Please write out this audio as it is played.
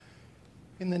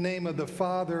In the name of the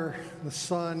Father, the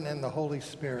Son, and the Holy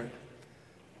Spirit.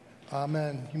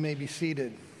 Amen. You may be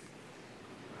seated.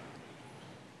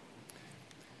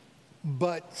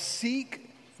 But seek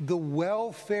the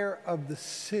welfare of the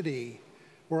city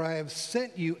where I have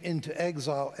sent you into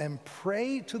exile, and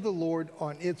pray to the Lord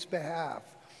on its behalf.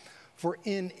 For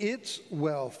in its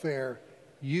welfare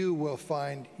you will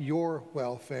find your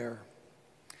welfare.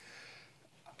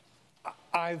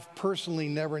 I've personally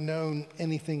never known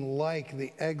anything like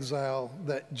the exile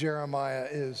that Jeremiah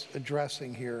is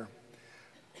addressing here.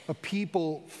 A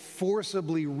people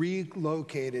forcibly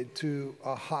relocated to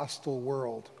a hostile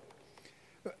world.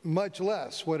 Much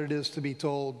less what it is to be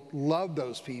told, love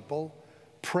those people,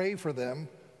 pray for them,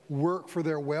 work for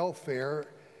their welfare,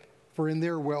 for in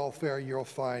their welfare you'll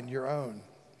find your own.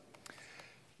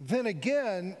 Then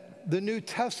again, the New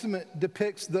Testament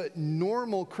depicts the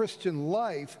normal Christian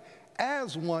life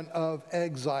as one of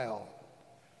exile.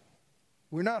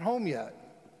 We're not home yet.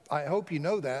 I hope you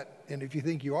know that, and if you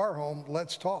think you are home,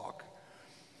 let's talk.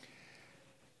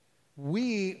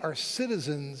 We are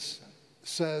citizens,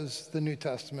 says the New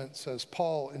Testament, says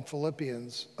Paul in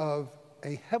Philippians, of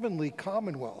a heavenly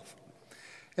commonwealth.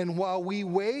 And while we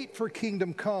wait for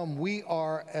kingdom come, we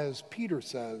are, as Peter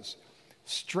says,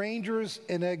 strangers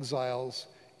and exiles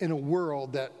in a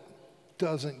world that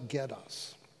doesn't get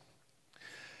us.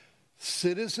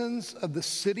 Citizens of the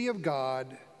city of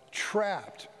God,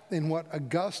 trapped in what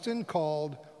Augustine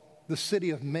called the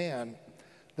city of man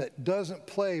that doesn't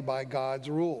play by God's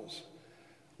rules.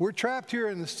 We're trapped here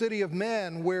in the city of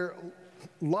man where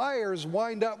liars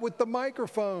wind up with the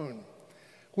microphone,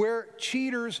 where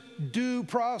cheaters do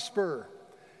prosper,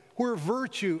 where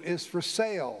virtue is for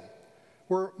sale,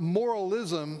 where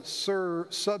moralism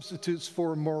substitutes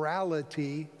for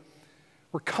morality,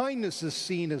 where kindness is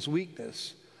seen as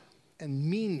weakness, and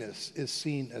meanness is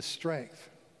seen as strength.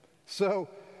 So,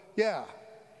 yeah,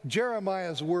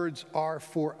 Jeremiah's words are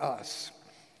for us.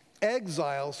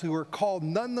 Exiles who are called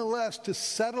nonetheless to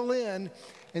settle in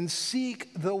and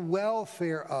seek the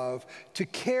welfare of, to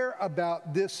care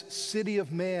about this city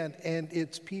of man and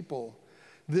its people.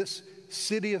 This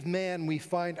city of man we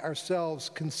find ourselves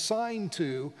consigned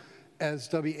to, as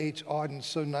W.H. Auden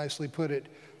so nicely put it,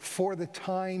 for the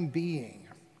time being.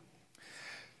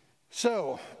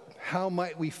 So, how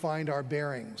might we find our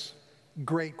bearings?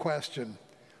 Great question.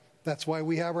 That's why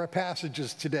we have our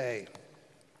passages today.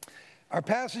 Our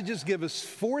passages give us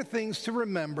 4 things to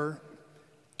remember,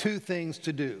 2 things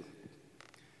to do.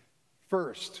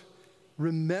 First,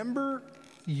 remember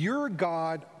your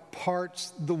God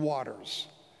parts the waters.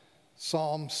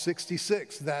 Psalm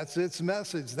 66, that's its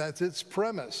message, that's its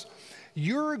premise.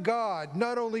 Your God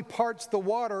not only parts the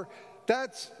water,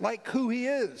 that's like who he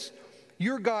is.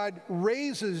 Your God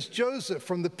raises Joseph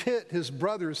from the pit his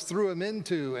brothers threw him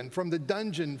into, and from the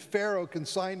dungeon Pharaoh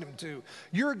consigned him to.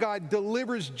 Your God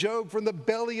delivers Job from the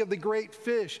belly of the great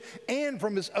fish and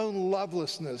from his own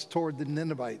lovelessness toward the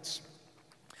Ninevites.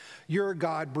 Your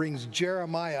God brings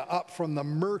Jeremiah up from the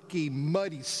murky,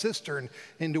 muddy cistern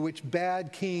into which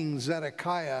bad King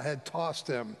Zedekiah had tossed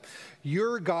him.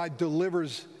 Your God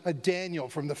delivers a Daniel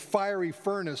from the fiery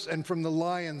furnace and from the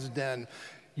lion's den.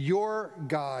 Your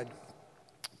God,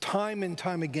 time and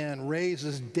time again,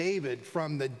 raises David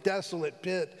from the desolate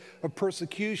pit of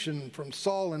persecution from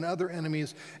Saul and other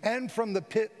enemies, and from the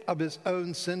pit of his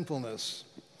own sinfulness.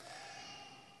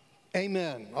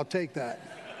 Amen. I'll take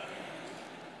that.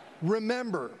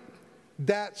 Remember,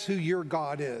 that's who your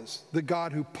God is, the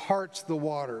God who parts the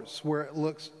waters where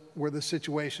the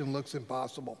situation looks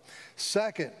impossible.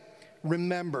 Second,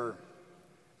 remember,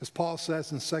 as Paul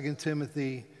says in 2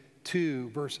 Timothy 2,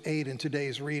 verse 8 in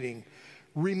today's reading,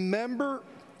 remember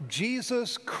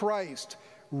Jesus Christ,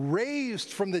 raised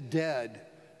from the dead,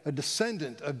 a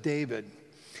descendant of David.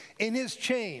 In his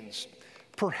chains,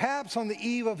 perhaps on the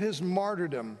eve of his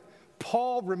martyrdom,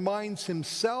 Paul reminds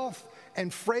himself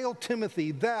and frail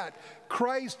Timothy that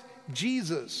Christ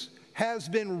Jesus has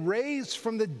been raised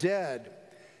from the dead.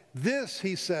 This,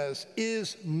 he says,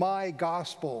 is my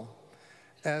gospel,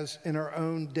 as in our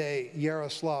own day,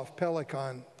 Yaroslav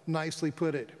Pelikan nicely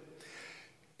put it.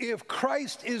 If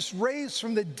Christ is raised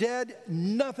from the dead,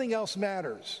 nothing else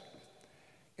matters.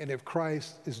 And if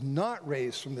Christ is not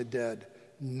raised from the dead,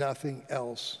 nothing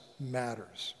else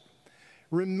matters.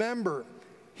 Remember,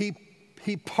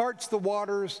 he parts the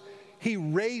waters, he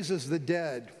raises the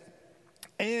dead.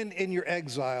 And in your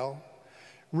exile,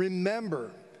 remember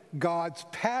God's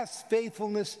past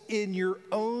faithfulness in your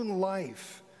own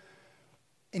life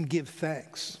and give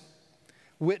thanks.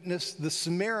 Witness the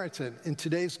Samaritan in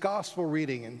today's gospel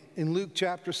reading in Luke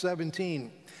chapter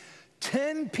 17.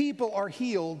 10 people are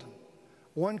healed,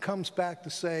 one comes back to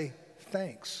say,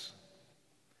 thanks.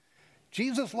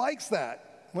 Jesus likes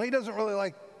that. Well, he doesn't really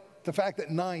like the fact that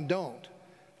 9 don't,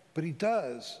 but he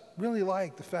does really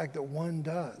like the fact that 1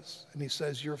 does. And he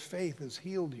says, your faith has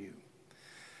healed you.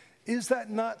 Is that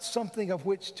not something of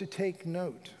which to take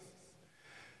note?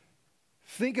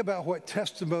 Think about what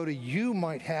testimony you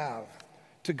might have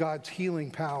to God's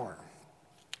healing power.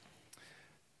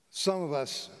 Some of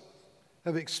us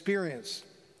have experienced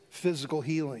physical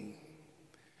healing.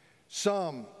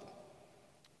 Some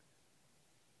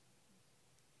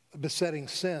besetting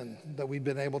sin that we've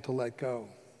been able to let go.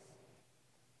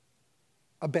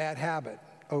 A bad habit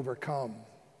overcome.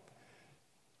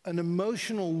 An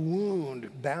emotional wound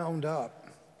bound up.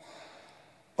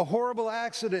 A horrible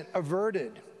accident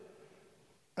averted.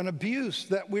 An abuse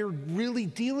that we're really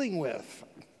dealing with.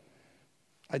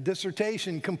 A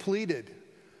dissertation completed.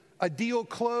 A deal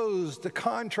closed, a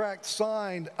contract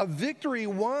signed, a victory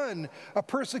won, a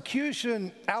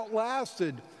persecution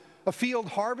outlasted, a field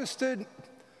harvested,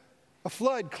 a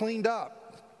flood cleaned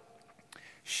up.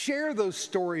 Share those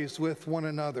stories with one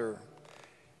another.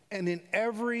 And in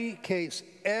every case,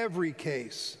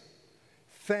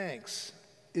 thanks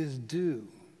is due.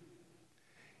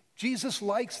 Jesus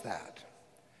likes that.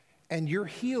 And your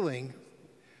healing,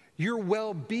 your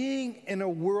well-being in a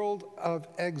world of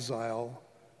exile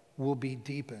will be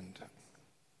deepened.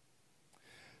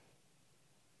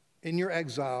 In your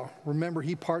exile, remember,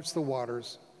 he parts the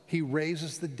waters, he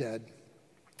raises the dead,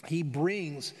 he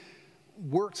brings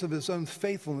works of his own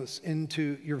faithfulness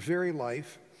into your very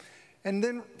life. And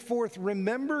then fourth,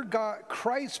 remember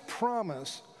Christ's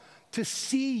promise to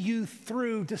see you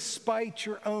through despite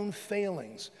your own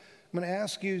failings. I'm going to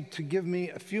ask you to give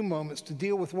me a few moments to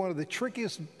deal with one of the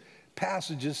trickiest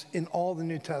passages in all the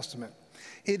New Testament.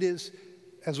 It is,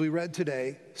 as we read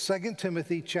today, 2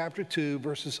 Timothy chapter 2,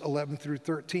 verses 11 through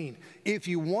 13. If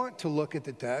you want to look at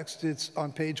the text, it's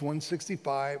on page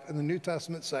 165 in the New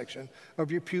Testament section of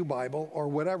your Pew Bible or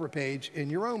whatever page in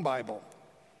your own Bible.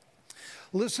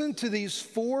 Listen to these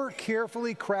 4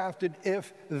 carefully crafted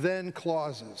if-then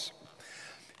clauses.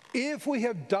 If we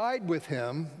have died with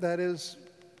him, that is,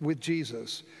 with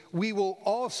Jesus, we will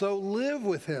also live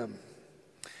with him.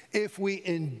 If we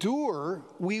endure,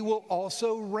 we will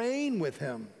also reign with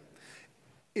him.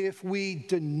 If we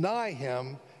deny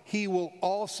him, he will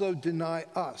also deny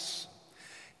us.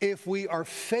 If we are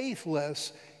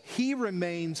faithless, he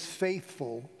remains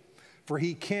faithful, for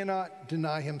he cannot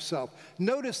deny himself.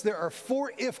 Notice there are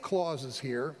 4 if clauses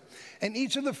here, and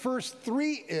each of the first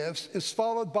 3 ifs is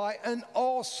followed by an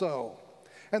also.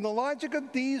 And the logic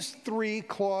of these 3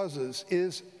 clauses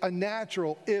is a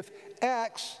natural: if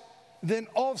X, then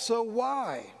also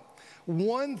Y.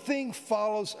 One thing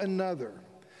follows another.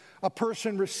 A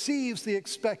person receives the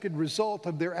expected result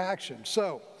of their action.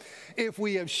 So, if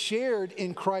we have shared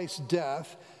in Christ's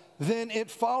death, then it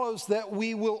follows that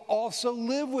we will also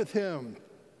live with him.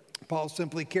 Paul's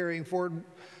simply carrying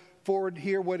forward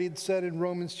here what he'd said in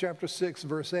Romans chapter 6,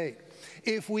 verse 8.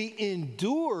 If we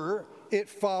endure, it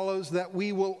follows that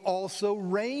we will also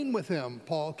reign with him.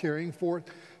 Paul carrying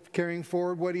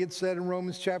forward what he had said in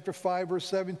Romans chapter 5, verse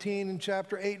 17, and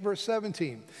chapter 8, verse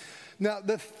 17. Now,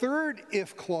 the third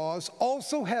if clause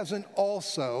also has an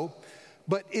also,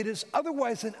 but it is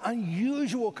otherwise an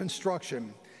unusual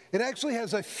construction. It actually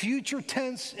has a future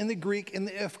tense in the Greek in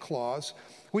the if clause,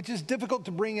 which is difficult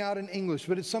to bring out in English,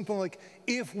 but it's something like,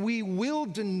 if we will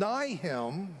deny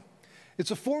him.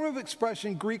 It's a form of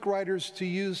expression Greek writers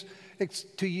use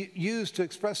to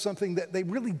express something that they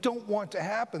really don't want to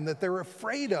happen, that they're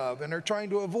afraid of and are trying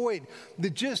to avoid.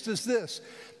 The gist is this: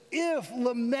 if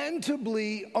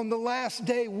lamentably on the last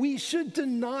day we should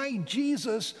deny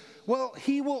Jesus, well,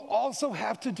 he will also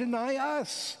have to deny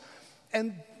us.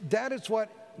 And that is what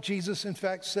Jesus, in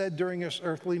fact, said during his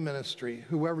earthly ministry.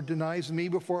 Whoever denies me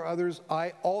before others,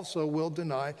 I also will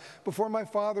deny before my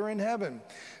Father in heaven.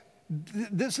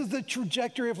 This is the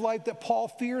trajectory of life that Paul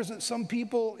fears that some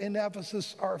people in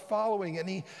Ephesus are following,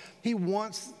 and he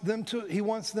wants them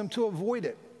to avoid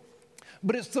it.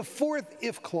 But it's the fourth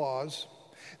if clause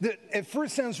that at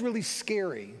first sounds really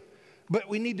scary, but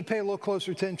we need to pay a little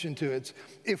closer attention to it. It's,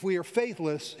 if we are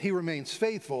faithless, he remains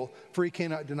faithful, for he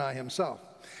cannot deny himself.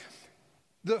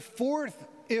 The fourth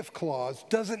if clause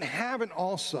doesn't have an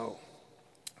also.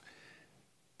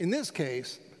 In this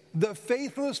case, the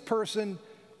faithless person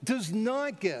does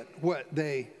not get what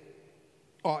they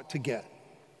ought to get.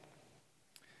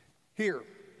 Here,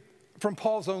 from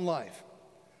Paul's own life,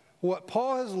 what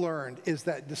Paul has learned is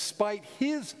that despite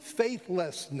his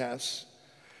faithlessness,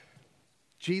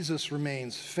 Jesus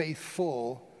remains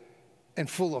faithful and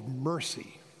full of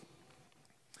mercy.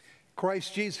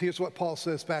 Christ Jesus, here's what Paul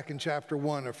says back in chapter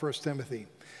 1 of 1 Timothy.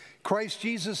 Christ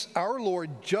Jesus, our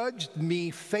Lord, judged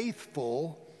me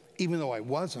faithful, even though I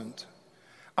wasn't.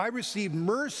 I received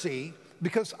mercy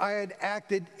because I had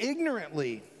acted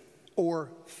ignorantly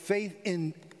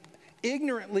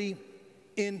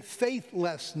in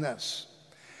faithlessness.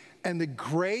 And the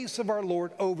grace of our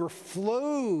Lord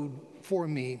overflowed for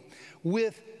me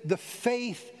with the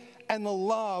faith and the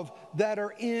love that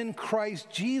are in Christ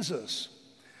Jesus.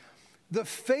 The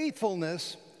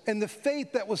faithfulness and the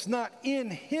faith that was not in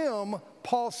him,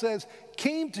 Paul says,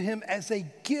 came to him as a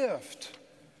gift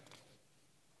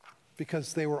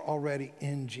because they were already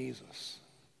in Jesus.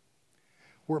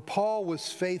 Where Paul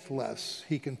was faithless,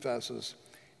 he confesses,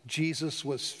 Jesus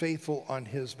was faithful on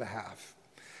his behalf.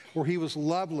 Where he was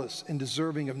loveless and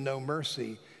deserving of no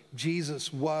mercy,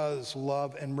 Jesus was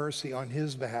love and mercy on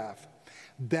his behalf.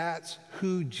 That's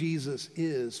who Jesus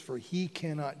is, for he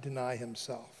cannot deny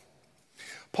himself.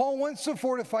 Paul wants to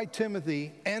fortify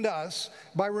Timothy and us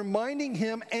by reminding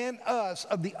him and us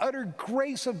of the utter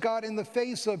grace of God in the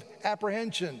face of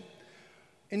apprehension,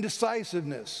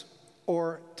 indecisiveness,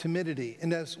 or timidity.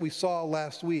 And as we saw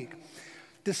last week,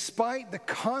 despite the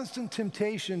constant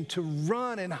temptation to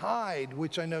run and hide,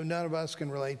 which I know none of us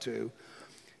can relate to,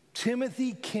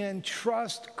 Timothy can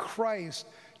trust Christ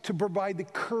to provide the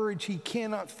courage he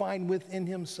cannot find within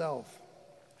himself.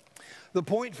 The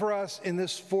point for us in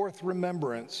this fourth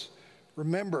remembrance,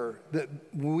 remember that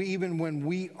even when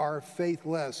we are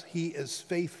faithless, he is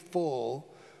faithful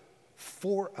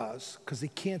for us because he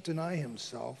can't deny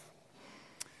himself.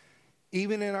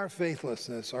 Even in our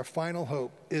faithlessness, our final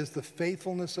hope is the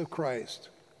faithfulness of Christ.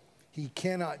 He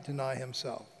cannot deny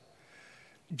himself.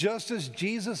 Just as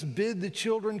Jesus bid the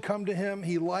children come to him,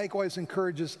 he likewise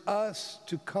encourages us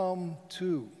to come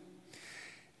too.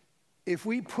 If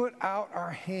we put out our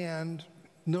hand,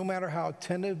 no matter how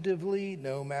tentatively,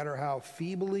 no matter how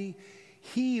feebly,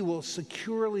 he will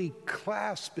securely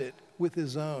clasp it with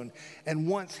his own. And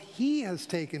once he has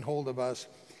taken hold of us,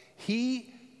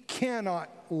 he cannot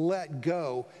let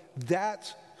go.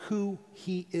 That's who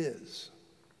he is.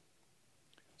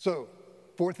 So,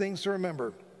 4 things to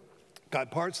remember.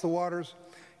 God parts the waters.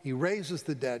 He raises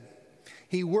the dead.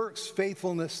 He works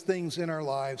faithfulness things in our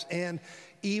lives. And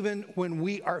even when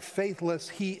we are faithless,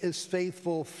 he is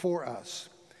faithful for us.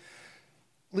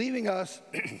 Leaving us,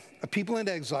 a people in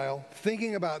exile,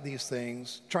 thinking about these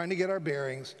things, trying to get our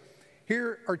bearings,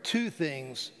 here are 2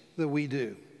 things that we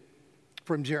do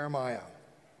from Jeremiah.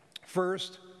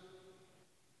 First,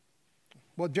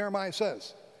 what Jeremiah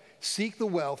says, seek the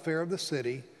welfare of the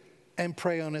city and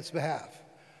pray on its behalf.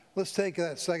 Let's take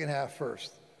that second half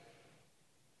first.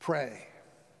 Pray.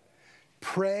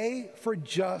 Pray for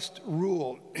just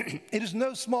rule. It is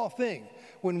no small thing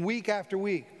when week after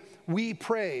week we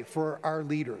pray for our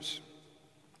leaders.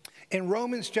 In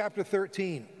Romans chapter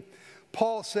 13,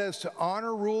 Paul says to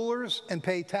honor rulers and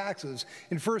pay taxes.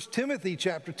 In 1 Timothy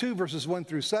chapter 2, verses 1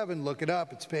 through 7, look it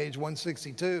up, it's page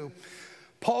 162.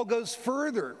 Paul goes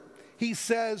further. He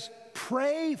says,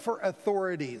 pray for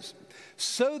authorities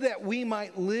so that we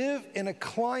might live in a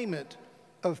climate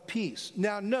of peace.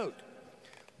 Now note,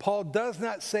 Paul does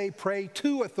not say pray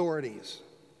to authorities,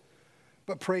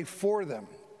 but pray for them.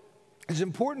 It's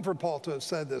important for Paul to have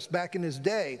said this. Back in his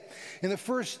day, in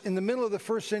the middle of the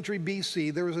 1st century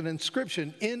BC, there was an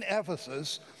inscription in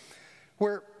Ephesus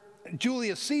where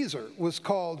Julius Caesar was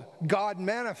called God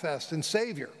manifest and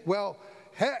Savior. Well,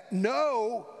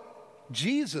 no,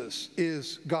 Jesus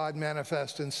is God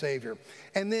manifest and Savior.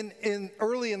 And then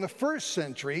early in the 1st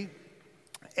century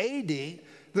AD,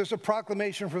 there's a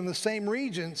proclamation from the same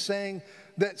region saying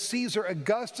that Caesar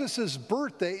Augustus's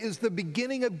birthday is the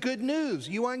beginning of good news.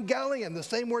 Euangelion, the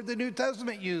same word the New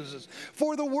Testament uses,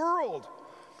 for the world.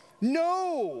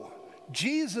 No,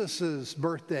 Jesus's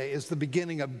birthday is the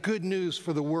beginning of good news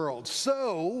for the world.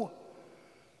 So,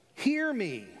 hear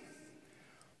me.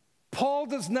 Paul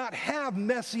does not have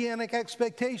messianic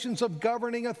expectations of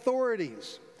governing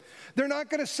authorities. They're not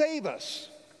going to save us.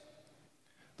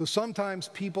 Though sometimes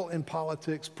people in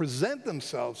politics present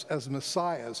themselves as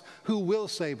messiahs who will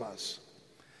save us.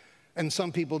 And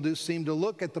some people do seem to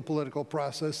look at the political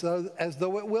process as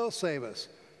though it will save us.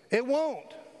 It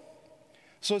won't.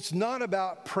 So it's not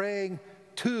about praying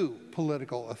to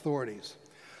political authorities.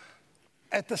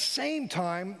 At the same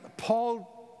time,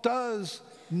 Paul does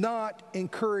not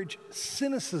encourage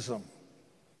cynicism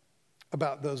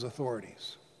about those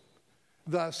authorities.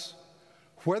 Thus,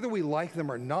 whether we like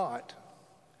them or not,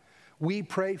 we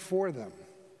pray for them.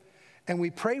 And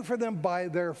we pray for them by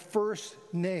their first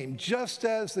name, just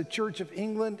as the Church of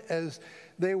England, as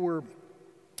they were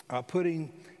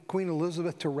putting Queen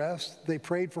Elizabeth to rest, they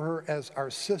prayed for her as our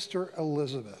sister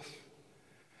Elizabeth,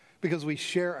 because we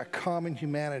share a common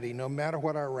humanity no matter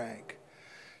what our rank.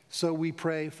 So we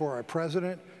pray for our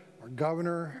president, our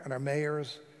governor, and our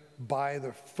mayors by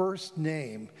the first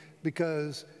name,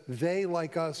 because they,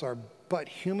 like us, are but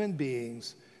human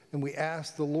beings, and we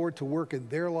ask the Lord to work in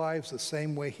their lives the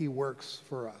same way he works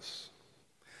for us.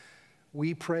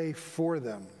 We pray for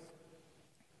them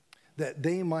that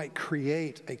they might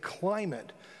create a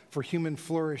climate for human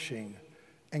flourishing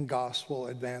and gospel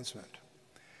advancement.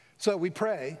 So we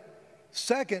pray.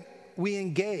 Second, we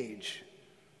engage.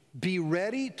 Be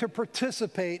ready to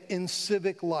participate in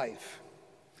civic life.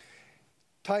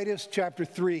 Titus chapter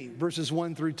 3, verses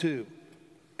 1 through 2.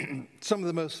 Some of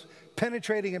the most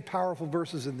penetrating and powerful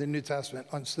verses in the New Testament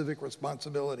on civic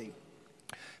responsibility.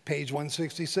 Page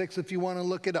 166 if you want to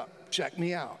look it up. Check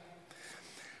me out.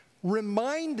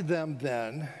 Remind them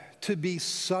then to be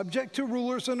subject to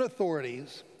rulers and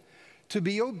authorities, to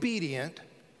be obedient,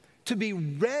 to be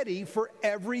ready for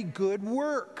every good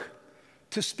work,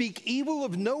 to speak evil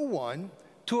of no one,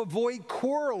 to avoid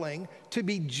quarreling, to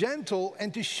be gentle,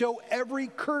 and to show every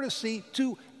courtesy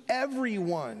to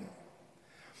everyone.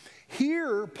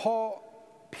 Here Paul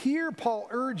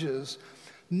urges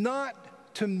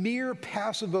not to mere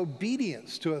passive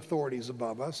obedience to authorities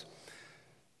above us,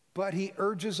 but he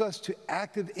urges us to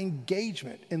active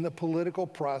engagement in the political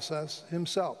process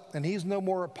himself. And he's no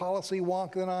more a policy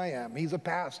wonk than I am. He's a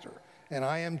pastor, and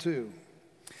I am too.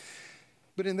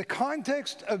 But in the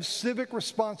context of civic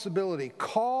responsibility,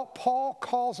 Paul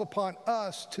calls upon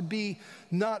us to be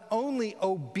not only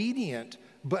obedient,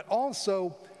 but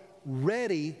also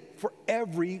ready for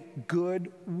every good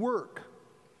work.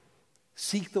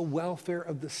 Seek the welfare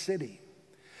of the city.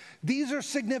 These are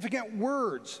significant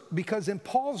words because in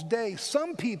Paul's day,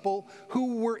 some people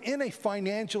who were in a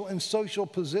financial and social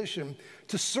position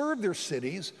to serve their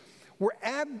cities were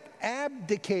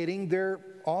abdicating their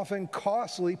often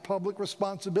costly public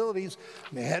responsibilities,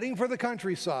 heading for the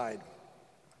countryside.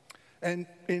 And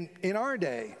in our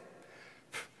day,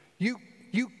 you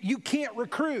can't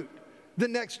recruit the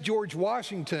next George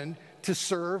Washington to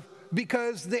serve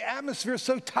because the atmosphere is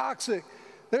so toxic.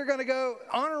 They're going to go,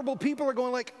 honorable people are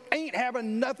going like, ain't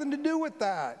having nothing to do with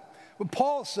that. But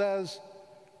Paul says,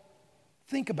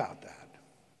 think about that.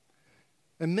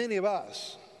 And many of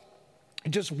us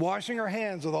just washing our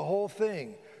hands of the whole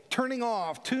thing, turning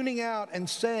off, tuning out, and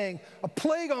saying, a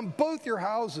plague on both your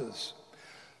houses.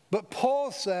 But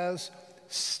Paul says,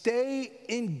 stay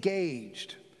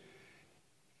engaged.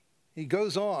 He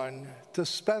goes on to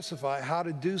specify how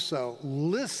to do so.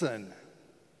 Listen.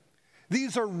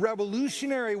 These are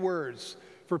revolutionary words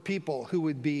for people who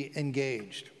would be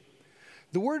engaged.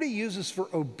 The word he uses for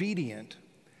obedient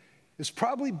is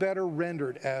probably better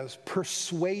rendered as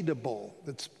persuadable.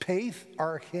 That's peith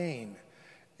archein.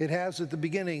 It has at the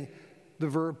beginning the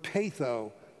verb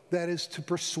peitho, that is to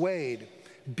persuade.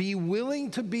 Be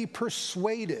willing to be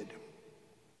persuaded.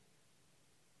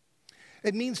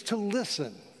 It means to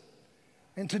listen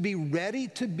and to be ready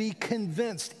to be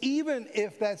convinced, even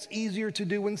if that's easier to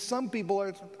do when some people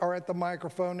are at the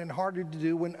microphone and harder to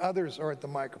do when others are at the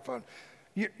microphone.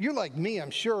 You're like me,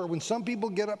 I'm sure. When some people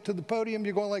get up to the podium,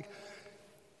 you're going like,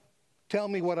 tell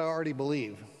me what I already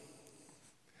believe.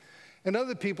 And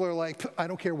other people are like, I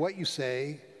don't care what you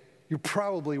say, you're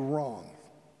probably wrong.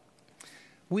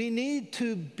 We need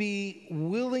to be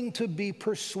willing to be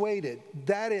persuaded.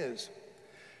 That is,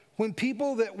 when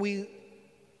people that we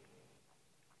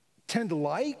tend to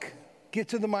like get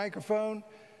to the microphone,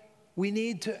 we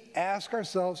need to ask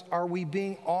ourselves, are we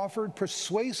being offered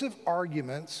persuasive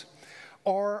arguments,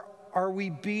 or are we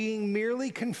being merely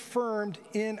confirmed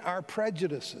in our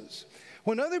prejudices?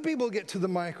 When other people get to the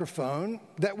microphone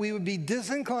that we would be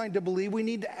disinclined to believe, we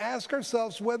need to ask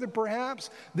ourselves whether perhaps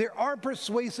there are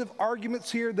persuasive arguments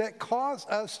here that cause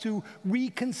us to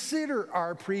reconsider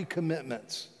our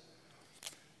pre-commitments.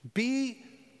 Be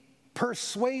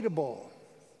persuadable.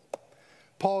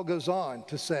 Paul goes on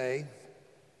to say,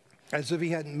 as if he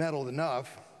hadn't meddled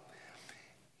enough,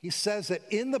 he says that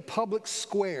in the public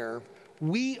square,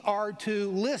 we are to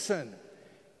listen,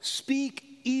 speak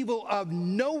evil of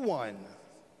no one,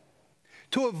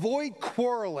 to avoid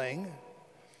quarreling,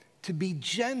 to be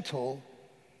gentle,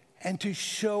 and to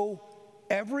show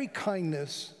every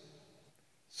kindness,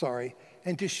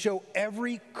 and to show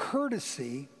every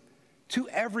courtesy to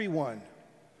everyone.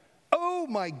 Oh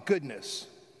my goodness.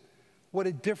 What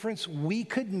a difference we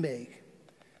could make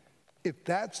if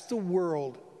that's the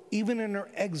world, even in our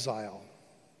exile,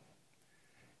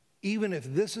 even if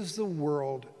this is the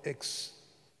world,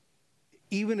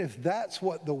 even if that's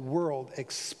what the world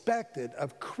expected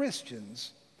of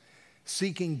Christians,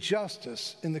 seeking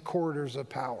justice in the corridors of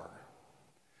power.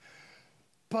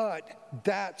 But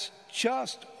that's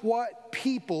just what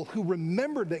people who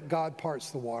remember that God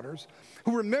parts the waters,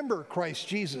 who remember Christ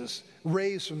Jesus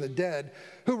raised from the dead,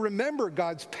 who remember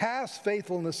God's past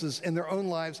faithfulnesses in their own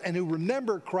lives, and who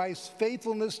remember Christ's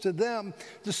faithfulness to them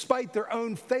despite their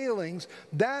own failings,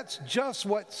 that's just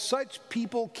what such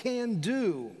people can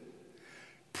do.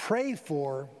 Pray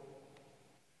for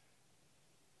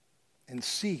and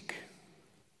seek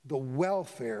the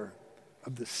welfare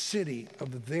of the city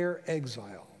of their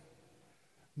exile.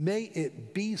 May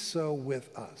it be so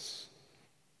with us.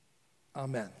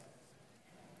 Amen.